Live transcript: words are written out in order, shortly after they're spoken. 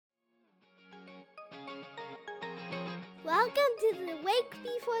Welcome to the Wake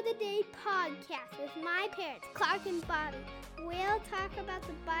Before the Day podcast with my parents, Clark and Bobby. We'll talk about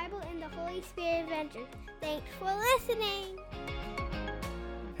the Bible and the Holy Spirit adventures. Thanks for listening.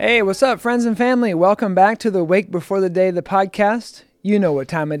 Hey, what's up, friends and family? Welcome back to the Wake Before the Day, the podcast. You know what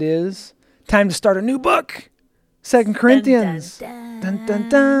time it is. Time to start a new book. 2 Corinthians. Dun, Dun, dun,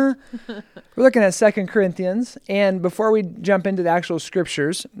 dun. We're looking at 2 Corinthians. And before we jump into the actual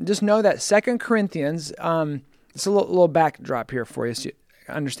scriptures, just know that 2 Corinthians, it's a little backdrop here for you so you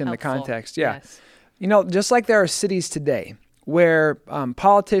understand Helpful. the context. Yeah. Yes. You know, just like there are cities today where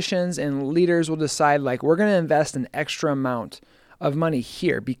politicians and leaders will decide, like, we're going to invest an extra amount of money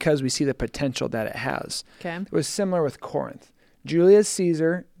here because we see the potential that it has. Okay. It was similar with Corinth. Julius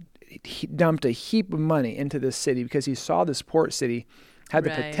Caesar he dumped a heap of money into this city because he saw this port city had the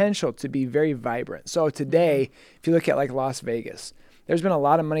Right. potential to be very vibrant. So today, if you look at like Las Vegas, there's been a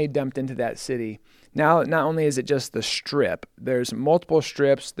lot of money dumped into that city. Now, not only is it just the strip, there's multiple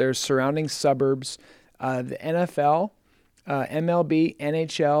strips, there's surrounding suburbs. The NFL, MLB,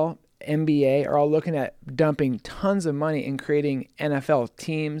 NHL, NBA are all looking at dumping tons of money in creating NFL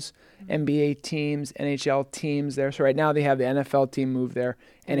teams, NBA teams, NHL teams there. So right now they have the NFL team move there,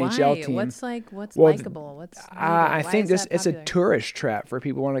 NHL Why? team. What's Well, likable? What's I why think is that it's a popular? tourist trap for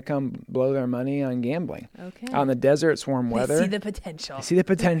people who want to come blow their money on gambling. Okay. Out in the desert, it's warm They weather. see the potential. I see the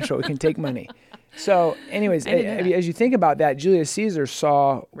potential. We can take money. So anyways, I didn't know that. as you think about that, Julius Caesar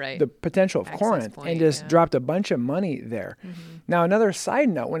saw Right. the potential of Access Corinth point, and just yeah. dropped a bunch of money there. Now, another side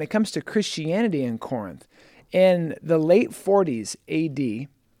note, when it comes to Christianity in Corinth, in the late 40s AD,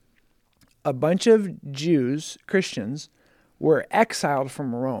 a bunch of Jews, Christians, were exiled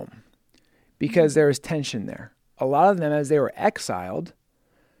from Rome because there was tension there. A lot of them, as they were exiled,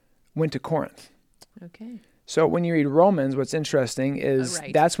 went to Corinth. Okay. So when you read Romans, what's interesting is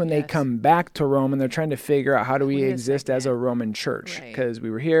Right, that's when they yes. come back to Rome and they're trying to figure out how do we Wait a exist as a second. Roman church? Right. Because we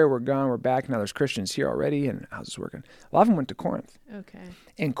were here, we're gone, we're back. Now there's Christians here already, and how's this working? A lot of them went to Corinth. Okay.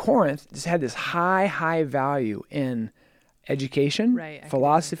 And Corinth just had this high value in education, Right.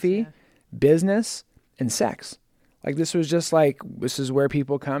 philosophy, Academics, business, and sex. Like this was just like, this is where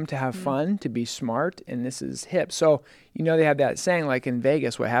people come to have fun, to be smart, and this is hip. So, you know, they have that saying, like in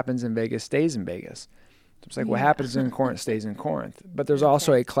Vegas, what happens in Vegas stays in Vegas. It's like what Yeah. happens in Corinth stays in Corinth. But there's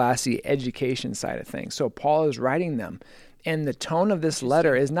also a classy education side of things. So Paul is writing them. And the tone of this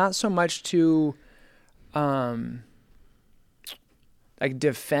letter is not so much to like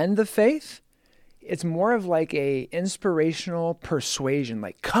defend the faith. It's more of like a inspirational persuasion.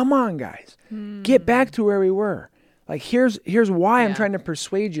 Like, come on, guys, get back to where we were. Like, here's why I'm Yeah. trying to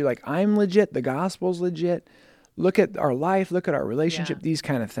persuade you. Like, I'm legit. The gospel's legit. Look at our life. Look at our relationship. Yeah. These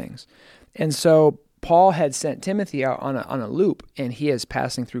kind of things. And so Paul had sent Timothy out on a loop, and he is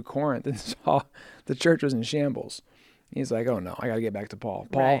passing through Corinth and saw the church was in shambles. He's like, oh no, I got to get back to Paul.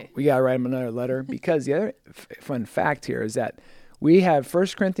 Paul, Right. we got to write him another letter. Because the other fun fact here is that we have 1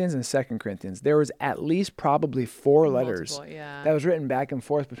 Corinthians and 2 Corinthians. There was at least probably 4 letters Multiple, yeah. that was written back and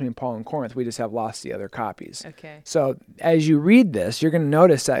forth between Paul and Corinth. We just have lost the other copies. Okay. So as you read this, you're going to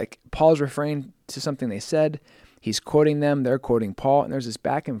notice that Paul's referring to something they said. He's quoting them. They're quoting Paul. And there's this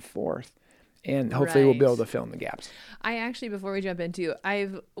back and forth. And hopefully we'll be Right. able to fill in the gaps. I actually, before we jump into,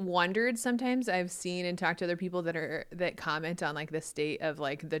 I've wondered sometimes. I've seen and talked to other people that comment on like the state of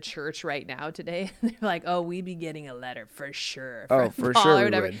like the church right now today. They're like, "Oh, we'd be getting a letter for sure." Oh, from for Paul sure or we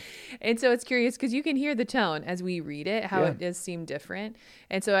whatever. would. And so it's curious because you can hear the tone as we read it, how Yeah. it does seem different.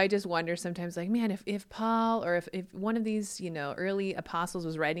 And so I just wonder sometimes, like, man, if Paul or if one of these early apostles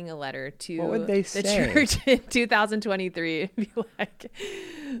was writing a letter to What would they the say? church in 2023, it'd be like,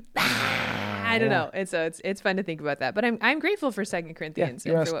 I don't know. And so it's fun to think about that. But I'm grateful for 2 Corinthians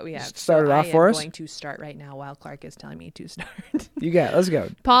you and wanna for what we have. start it off for I am us? going to start right now while Clark is telling me to start. You got it. Let's go.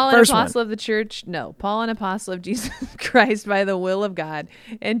 Paul, an First one. apostle of the church. No, Paul, an apostle of Jesus Christ by the will of God,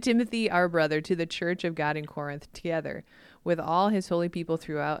 and Timothy, our brother, to the church of God in Corinth, together with all his holy people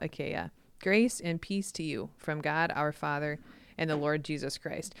throughout Achaia. Grace and peace to you from God our Father and the Lord Jesus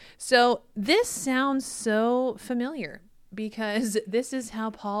Christ. So this sounds so familiar because this is how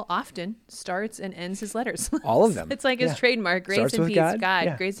Paul often starts and ends his letters. All of them. It's like his Yeah. trademark, grace Starts and with peace. God. God,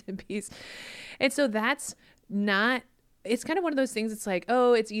 Yeah. grace and peace. And so that's not, it's kind of one of those things. It's like,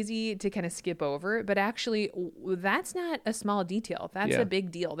 oh, it's easy to kind of skip over, but actually that's not a small detail. That's Yeah. a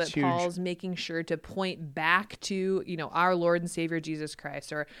big deal that It's huge. Paul's making sure to point back to, our Lord and Savior, Jesus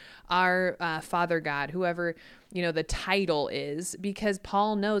Christ, or our Father God, whoever, the title is, because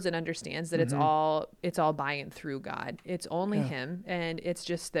Paul knows and understands that it's all by and through God. It's only him. And it's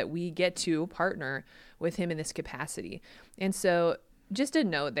just that we get to partner with him in this capacity. And so just a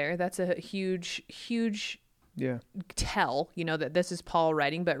note there, that's a huge tell, that this is Paul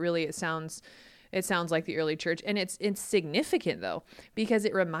writing, but really it sounds like the early church. And it's significant though, because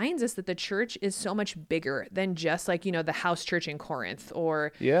it reminds us that the church is so much bigger than just like, the house church in Corinth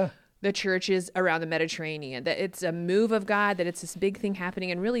or the churches around the Mediterranean, that it's a move of God, that it's this big thing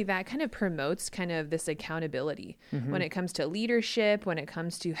happening. And really that kind of promotes kind of this accountability when it comes to leadership, when it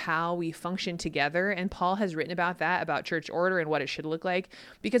comes to how we function together. And Paul has written about that, about church order and what it should look like,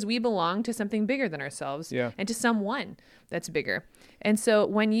 because we belong to something bigger than ourselves and to someone that's bigger. And so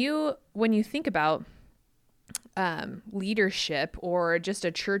when you think about leadership or just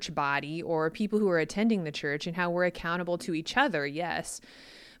a church body or people who are attending the church and how we're accountable to each other, yes.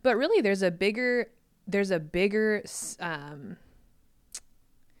 But really there's a bigger, the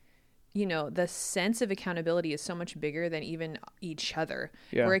sense of accountability is so much bigger than even each other.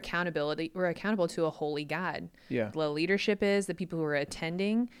 We're accountable to a holy God. The leadership is the people who are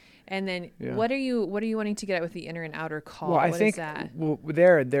attending. And then what are you wanting to get at with the inner and outer call? Well, I think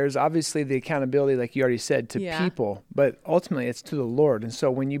there's obviously the accountability, like you already said, to people, but ultimately it's to the Lord. And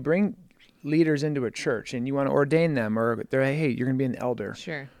so when you bring leaders into a church and you want to ordain them, or they're like, hey, you're going to be an elder.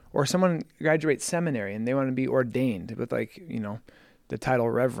 Sure. Or someone graduates seminary and they want to be ordained with the title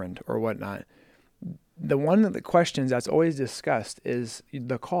reverend or whatnot. One of the questions that's always discussed is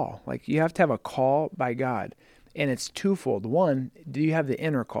the call. Like you have to have a call by God, and it's twofold. One, do you have the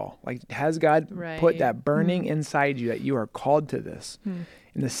inner call? Like has God put that burning inside you that you are called to this? And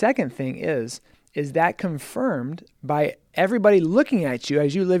the second thing is that confirmed by everybody looking at you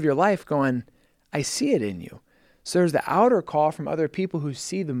as you live your life going, I see it in you. So there's the outer call from other people who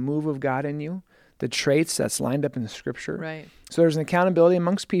see the move of God in you, the traits that's lined up in the Scripture. Right. So there's an accountability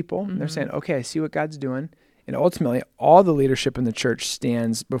amongst people. And they're saying, okay, I see what God's doing. And ultimately, all the leadership in the church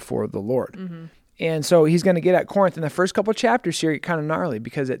stands before the Lord. And so he's going to get at Corinth. In the first couple of chapters here, kind of gnarly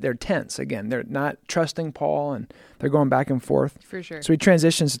because they're tense. Again, they're not trusting Paul and they're going back and forth. For sure. So he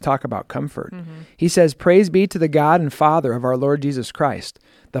transitions to talk about comfort. He says, praise be to the God and Father of our Lord Jesus Christ,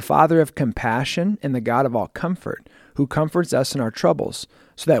 the Father of compassion and the God of all comfort, who comforts us in our troubles,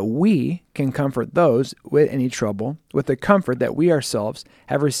 so that we can comfort those with any trouble with the comfort that we ourselves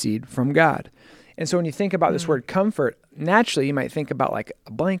have received from God. And so when you think about this word comfort, naturally you might think about like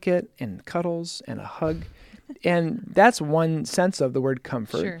a blanket and cuddles and a hug. And that's one sense of the word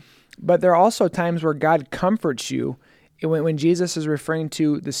comfort. Sure. But there are also times where God comforts you when Jesus is referring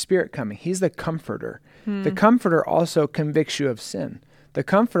to the Spirit coming. He's the comforter. The comforter also convicts you of sin. The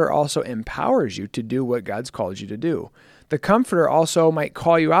comforter also empowers you to do what God's called you to do. The comforter also might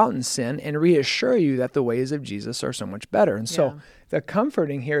call you out in sin and reassure you that the ways of Jesus are so much better. And so the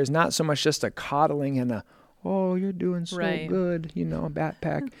comforting here is not so much just a coddling and a, oh, you're doing so good,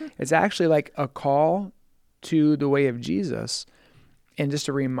 backpack. It's actually like a call to the way of Jesus and just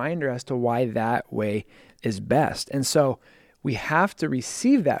a reminder as to why that way is best. And so we have to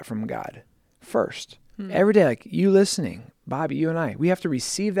receive that from God first. Every day, like you listening, Bobby, you and I, we have to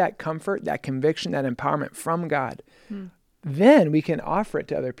receive that comfort, that conviction, that empowerment from God. Then we can offer it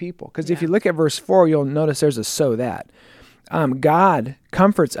to other people. Because if you look at verse 4, you'll notice there's a so that. God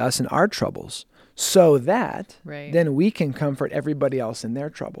comforts us in our troubles so that then we can comfort everybody else in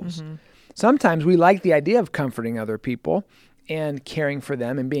their troubles. Sometimes we like the idea of comforting other people and caring for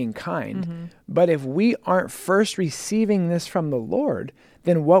them and being kind. But if we aren't first receiving this from the Lord,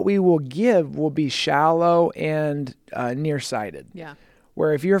 then what we will give will be shallow and nearsighted.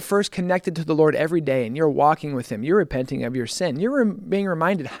 Where if you're first connected to the Lord every day and you're walking with Him, you're repenting of your sin, you're being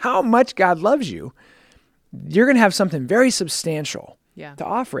reminded how much God loves you, you're going to have something very substantial to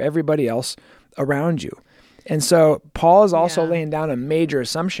offer everybody else around you. And so Paul is also laying down a major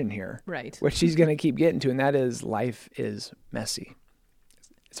assumption here, which he's going to keep getting to, and that is life is messy.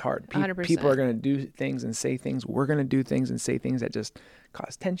 It's hard. People are going to do things and say things. We're going to do things and say things that just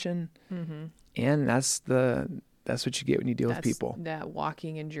cause tension. And that's what you get when you deal with people. That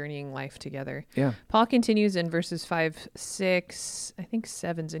walking and journeying life together. Yeah. Paul continues in verses 5, 6, I think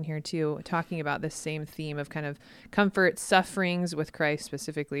 7's in here too, talking about this same theme of kind of comfort, sufferings with Christ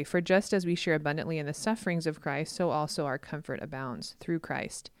specifically. For just as we share abundantly in the sufferings of Christ, so also our comfort abounds through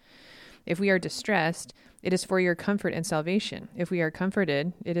Christ. If we are distressed, it is for your comfort and salvation. If we are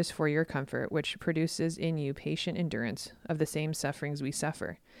comforted, it is for your comfort, which produces in you patient endurance of the same sufferings we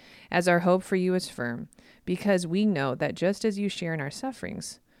suffer. As our hope for you is firm, because we know that just as you share in our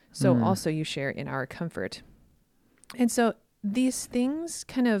sufferings, so also you share in our comfort. And so these things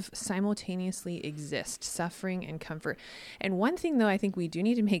kind of simultaneously exist, suffering and comfort. And one thing, though, I think we do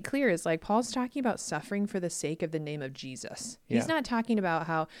need to make clear is like Paul's talking about suffering for the sake of the name of Jesus. Yeah. He's not talking about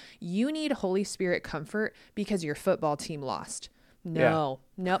how you need Holy Spirit comfort because your football team lost. No,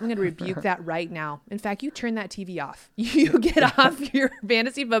 I'm going to rebuke that right now. In fact, you turn that TV off. You get off your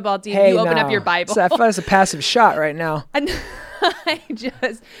fantasy football team. Hey, you open up your Bible. So I feel that's a passive shot right now. And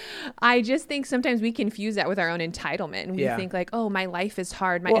I just think sometimes we confuse that with our own entitlement, and we think like, oh, my life is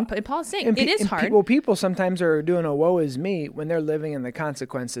hard. And Paul's saying it is hard. People sometimes are doing a woe is me when they're living in the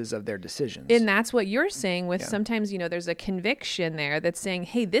consequences of their decisions. And that's what you're saying with sometimes, there's a conviction there that's saying,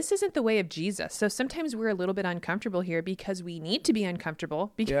 hey, this isn't the way of Jesus. So sometimes we're a little bit uncomfortable here because we need to be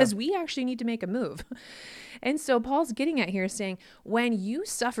uncomfortable because we actually need to make a move. And so Paul's getting at here saying, when you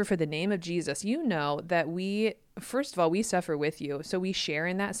suffer for the name of Jesus, you know that first of all, we suffer with you. So we share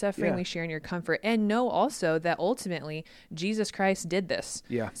in that suffering. We share in your comfort, and know also that ultimately Jesus Christ did this.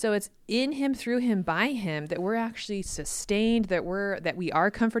 Yeah. So it's in him, through him, by him that we're actually sustained, that we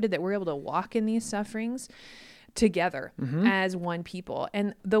are comforted, that we're able to walk in these sufferings together as one people.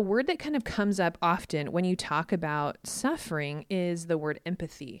 And the word that kind of comes up often when you talk about suffering is the word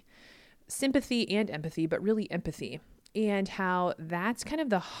empathy. Sympathy and empathy, but really empathy. And how that's kind of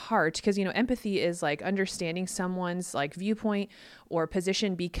the heart, because, empathy is like understanding someone's like viewpoint or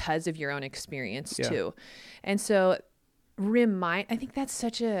position because of your own experience too. And so I think that's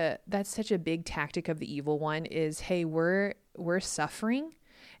such a big tactic of the evil one is, hey, we're suffering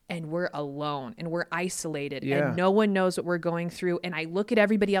and we're alone and we're isolated and no one knows what we're going through. And I look at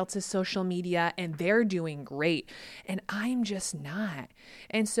everybody else's social media and they're doing great and I'm just not.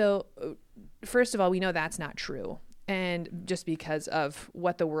 And so first of all, we know that's not true. And just because of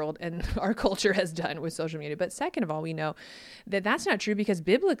what the world and our culture has done with social media. But second of all, we know that that's not true because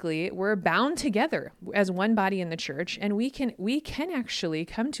biblically we're bound together as one body in the church. And we can actually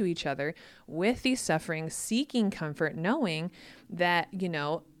come to each other with these sufferings, seeking comfort, knowing that,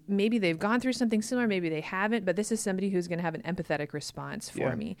 maybe they've gone through something similar, maybe they haven't, but this is somebody who's going to have an empathetic response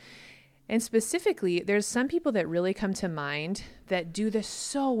for me. And specifically, there's some people that really come to mind that do this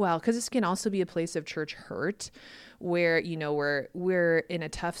so well, because this can also be a place of church hurt where, we're in a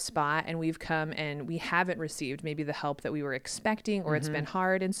tough spot and we've come and we haven't received maybe the help that we were expecting, or it's been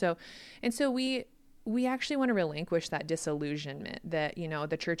hard. And so we actually want to relinquish that disillusionment that,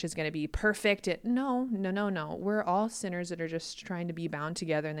 the church is going to be perfect. No. We're all sinners that are just trying to be bound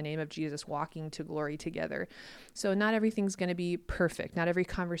together in the name of Jesus, walking to glory together. So not everything's going to be perfect. Not every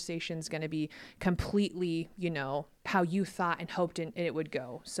conversation is going to be completely, how you thought and hoped it would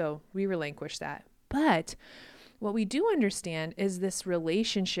go. So we relinquish that. But what we do understand is this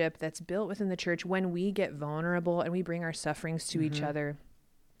relationship that's built within the church when we get vulnerable and we bring our sufferings to each other.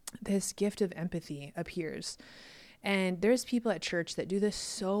 This gift of empathy appears. And there's people at church that do this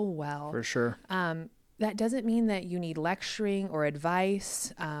so well. For sure. That doesn't mean that you need lecturing or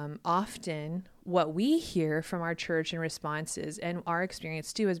advice. Often what we hear from our church in responses, and our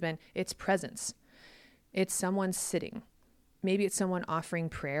experience too, has been it's presence. It's someone sitting. Maybe it's someone offering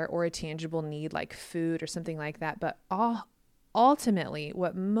prayer or a tangible need like food or something like that. But ultimately,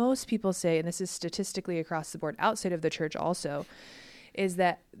 what most people say, and this is statistically across the board outside of the church also, is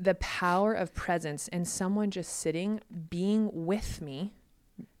that the power of presence and someone just sitting, being with me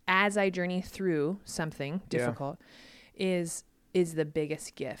as I journey through something difficult is the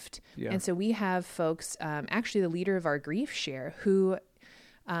biggest gift. Yeah. And so we have folks, actually the leader of our grief share, who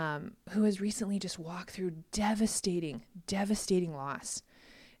has recently just walked through devastating loss.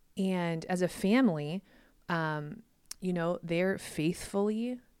 And as a family, they're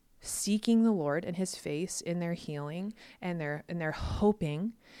faithfully seeking the Lord and his face in their healing, and they're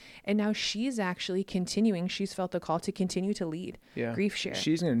hoping. And now she's actually continuing. She's felt the call to continue to lead Grief Share.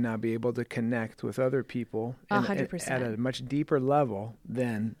 She's going to now be able to connect with other people 100%. At a much deeper level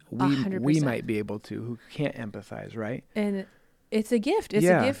than we might be able to, who can't empathize, right? And it's a gift. It's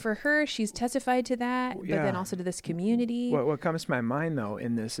a gift for her. She's testified to that, but then also to this community. What comes to my mind, though,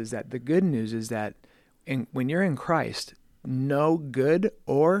 in this is that the good news is that when you're in Christ, no good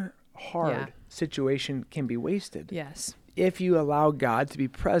or hard situation can be wasted. Yes. If you allow God to be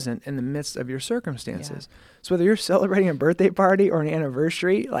present in the midst of your circumstances. So whether you're celebrating a birthday party or an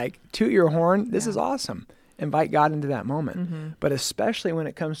anniversary, like toot your horn, this is awesome. Invite God into that moment. But especially when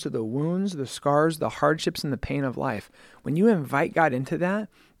it comes to the wounds, the scars, the hardships, and the pain of life, when you invite God into that,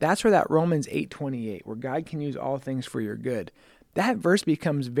 that's where that Romans 8:28, where God can use all things for your good. That verse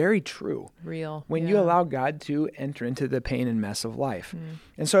becomes very true. Real. When you allow God to enter into the pain and mess of life.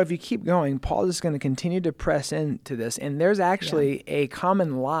 And so if you keep going, Paul is going to continue to press into this. And there's actually a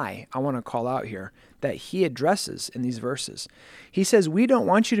common lie I want to call out here that he addresses in these verses. He says, we don't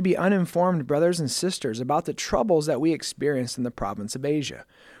want you to be uninformed, brothers and sisters, about the troubles that we experienced in the province of Asia.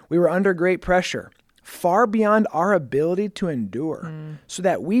 We were under great pressure, far beyond our ability to endure, so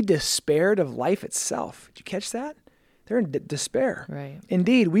that we despaired of life itself. Did you catch that? They're in despair. Right.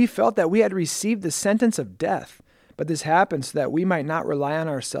 Indeed, we felt that we had received the sentence of death, but this happened so that we might not rely on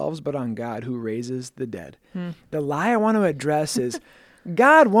ourselves, but on God who raises the dead. The lie I want to address is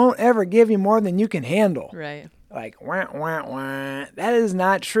God won't ever give you more than you can handle. Right. Like, wah, wah, wah. That is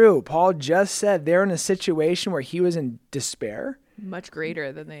not true. Paul just said they're in a situation where he was in despair. Much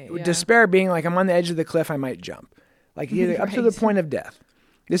greater than they. Yeah. Despair being like, I'm on the edge of the cliff, I might jump. Like either up to the point of death.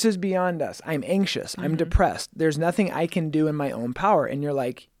 This is beyond us. I'm anxious. I'm depressed. There's nothing I can do in my own power. And you're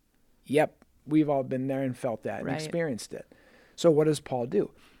like, yep, we've all been there and felt that and experienced it. So what does Paul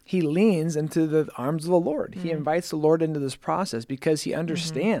do? He leans into the arms of the Lord. He invites the Lord into this process because he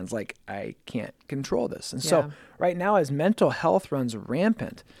understands, like, I can't control this. And so right now, as mental health runs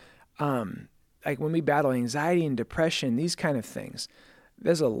rampant, like when we battle anxiety and depression, these kind of things,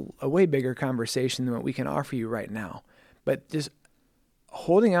 there's a way bigger conversation than what we can offer you right now. But just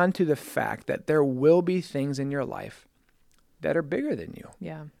holding on to the fact that there will be things in your life that are bigger than you.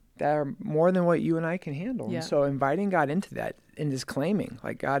 Yeah. That are more than what you and I can handle. Yeah. And so inviting God into that and just claiming,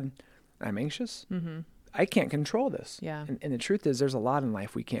 like, God, I'm anxious. I can't control this. Yeah. And the truth is there's a lot in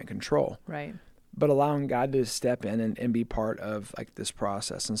life we can't control. Right. But allowing God to step in and be part of like this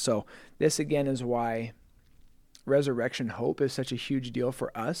process. And so this again is why resurrection hope is such a huge deal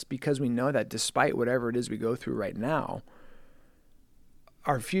for us, because we know that despite whatever it is we go through right now,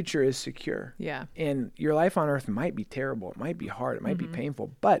 our future is secure. Yeah. And your life on earth might be terrible. It might be hard. It might be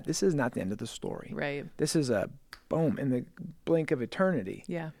painful. But this is not the end of the story. Right. This is a boom in the blink of eternity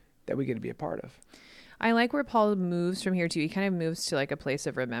that we get to be a part of. I like where Paul moves from here too. He kind of moves to like a place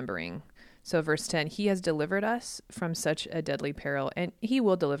of remembering. So verse 10, he has delivered us from such a deadly peril, and he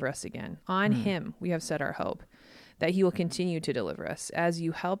will deliver us again. On him we have set our hope, that he will continue to deliver us as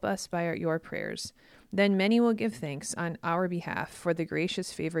you help us by your prayers. Then many will give thanks on our behalf for the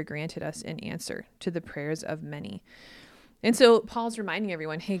gracious favor granted us in answer to the prayers of many. And so Paul's reminding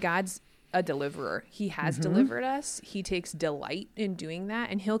everyone, hey, God's a deliverer. He has delivered us. He takes delight in doing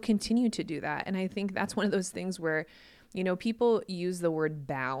that, and he'll continue to do that. And I think that's one of those things where, you know, people use the word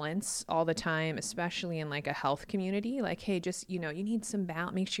balance all the time, especially in like a health community. Like, hey, just, you know, you need some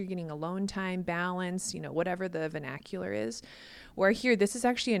balance. Make sure you're getting alone time, balance, you know, whatever the vernacular is. Where here, this is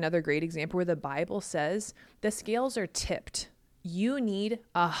actually another great example where the Bible says the scales are tipped. You need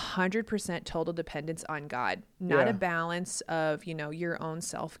 100% total dependence on God, not a balance of, you know, your own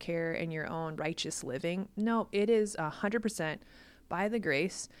self-care and your own righteous living. No, it is 100% by the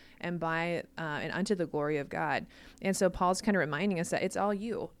grace and by and unto the glory of God. And so Paul's kind of reminding us that it's all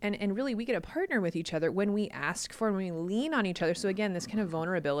you. And really we get to partner with each other when we ask for and when we lean on each other. So again, this kind of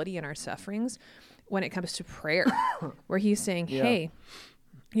vulnerability in our sufferings when it comes to prayer, where he's saying, hey,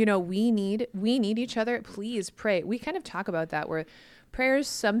 you know, we need each other. Please pray. We kind of talk about that, where prayer is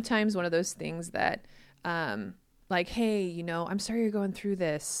sometimes one of those things that like, hey, you know, I'm sorry you're going through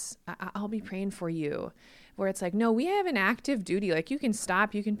this. I'll be praying for you. Where it's like, no, we have an active duty. Like, you can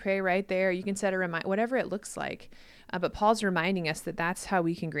stop, you can pray right there, you can set a reminder, whatever it looks like. But Paul's reminding us that that's how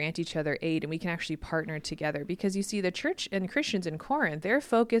we can grant each other aid, and we can actually partner together. Because you see, the church and Christians in Corinth, they're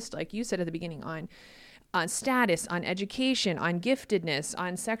focused, like you said at the beginning, on status, on education, on giftedness,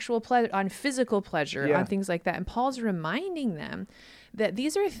 on sexual pleasure, on physical pleasure, on things like that. And Paul's reminding them that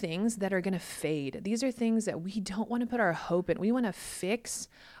these are things that are going to fade. These are things that we don't want to put our hope in. We want to fix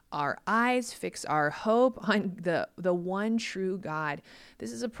our eyes, fix our hope on the one true God.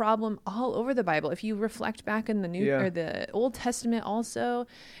 This is a problem all over the Bible. If you reflect back in the New or the Old Testament also.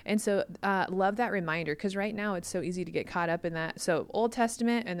 And so love that reminder, because right now it's so easy to get caught up in that. So Old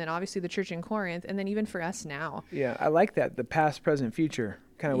Testament, and then obviously the church in Corinth, and then even for us now. Yeah, I like that, the past, present, future,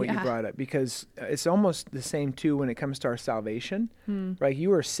 kind of what you brought up, because it's almost the same too when it comes to our salvation. Right? You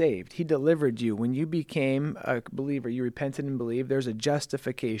were saved. He delivered you. When you became a believer, you repented and believed, there's a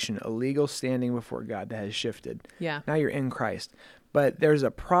justification, a legal standing before God that has shifted. Yeah. Now you're in Christ. But there's a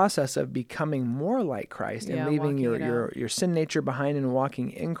process of becoming more like Christ and leaving your sin nature behind and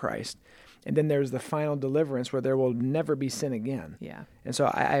walking in Christ. And then there's the final deliverance where there will never be sin again. Yeah. And so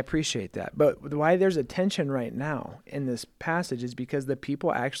I appreciate that. But why there's a tension right now in this passage is because the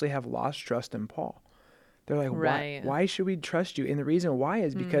people actually have lost trust in Paul. They're like, why should we trust you? And the reason why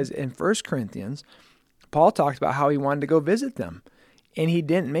is because in 1 Corinthians, Paul talked about how he wanted to go visit them, and he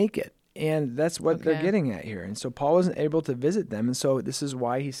didn't make it. And that's what they're getting at here. And so Paul wasn't able to visit them. And so this is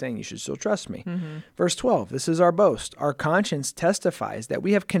why he's saying you should still trust me. Verse 12, this is our boast. Our conscience testifies that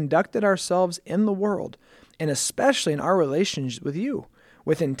we have conducted ourselves in the world, and especially in our relations with you,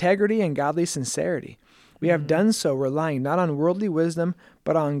 with integrity and godly sincerity. We have done so relying not on worldly wisdom,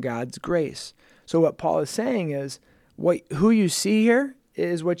 but on God's grace. So what Paul is saying is, who you see here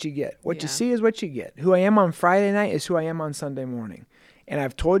is what you get. What you Yeah. see is what you get. Who I am on Friday night is who I am on Sunday morning. And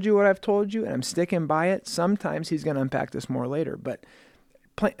I've told you what I've told you, and I'm sticking by it. Sometimes he's going to unpack this more later, but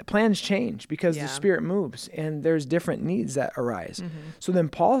plans change because Yeah. the Spirit moves, and there's different needs that arise. Mm-hmm. So then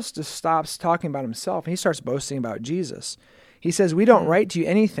Paul just stops talking about himself, and he starts boasting about Jesus. He says, "We don't write to you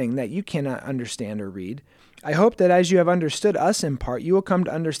anything that you cannot understand or read. I hope that as you have understood us in part, you will come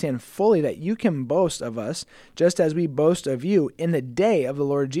to understand fully that you can boast of us just as we boast of you in the day of the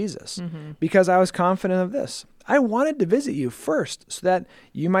Lord Jesus. Because I was confident of this. I wanted to visit you first so that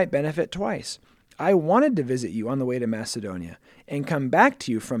you might benefit twice. I wanted to visit you on the way to Macedonia and come back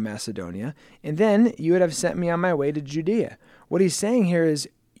to you from Macedonia, and then you would have sent me on my way to Judea." What he's saying here is,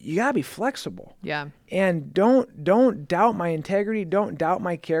 you got to be flexible. Yeah. And don't doubt my integrity. Don't doubt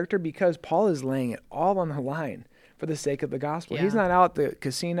my character, because Paul is laying it all on the line for the sake of the gospel. Yeah. He's not out at the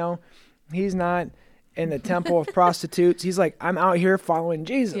casino. He's not in the temple of prostitutes. He's like, I'm out here following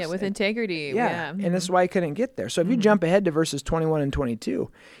Jesus. Yeah, with integrity. Yeah. And this is why he couldn't get there. So if you jump ahead to verses 21 and 22,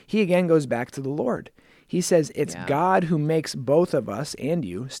 he again goes back to the Lord. He says, it's God who makes both of us and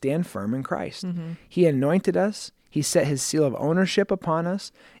you stand firm in Christ. He anointed us. He set his seal of ownership upon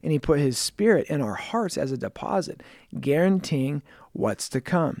us, and he put his Spirit in our hearts as a deposit, guaranteeing what's to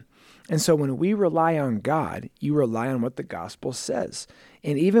come. And so when we rely on God, you rely on what the gospel says.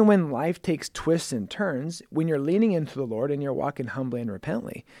 And even when life takes twists and turns, when you're leaning into the Lord and you're walking humbly and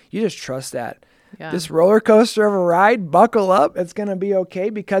repentantly, you just trust that this roller coaster of a ride, buckle up, it's going to be okay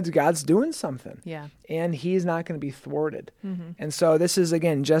because God's doing something. Yeah. And he's not going to be thwarted. And so this is,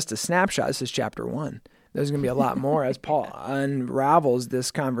 again, just a snapshot. This is chapter 1. There's going to be a lot more as Paul unravels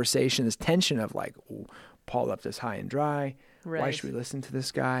this conversation, this tension of like, ooh, Paul left us high and dry. Why Right. should we listen to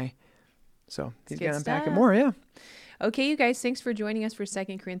this guy? So he's good going to unpack it stuff. more, yeah. Okay, you guys, thanks for joining us for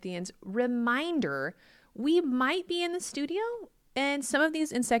 2 Corinthians. Reminder, we might be in the studio, and some of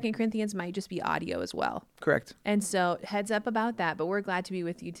these in 2 Corinthians might just be audio as well. Correct. And so heads up about that, but we're glad to be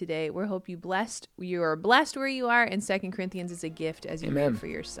with you today. We hope you are blessed where you are, and 2 Corinthians is a gift as you read Amen. it for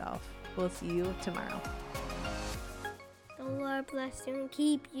yourself. We'll see you tomorrow. The Lord bless you and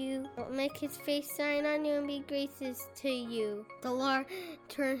keep you. Don't make his face shine on you and be gracious to you. The Lord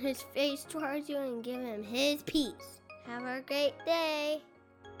turn his face towards you and give him his peace. Have a great day.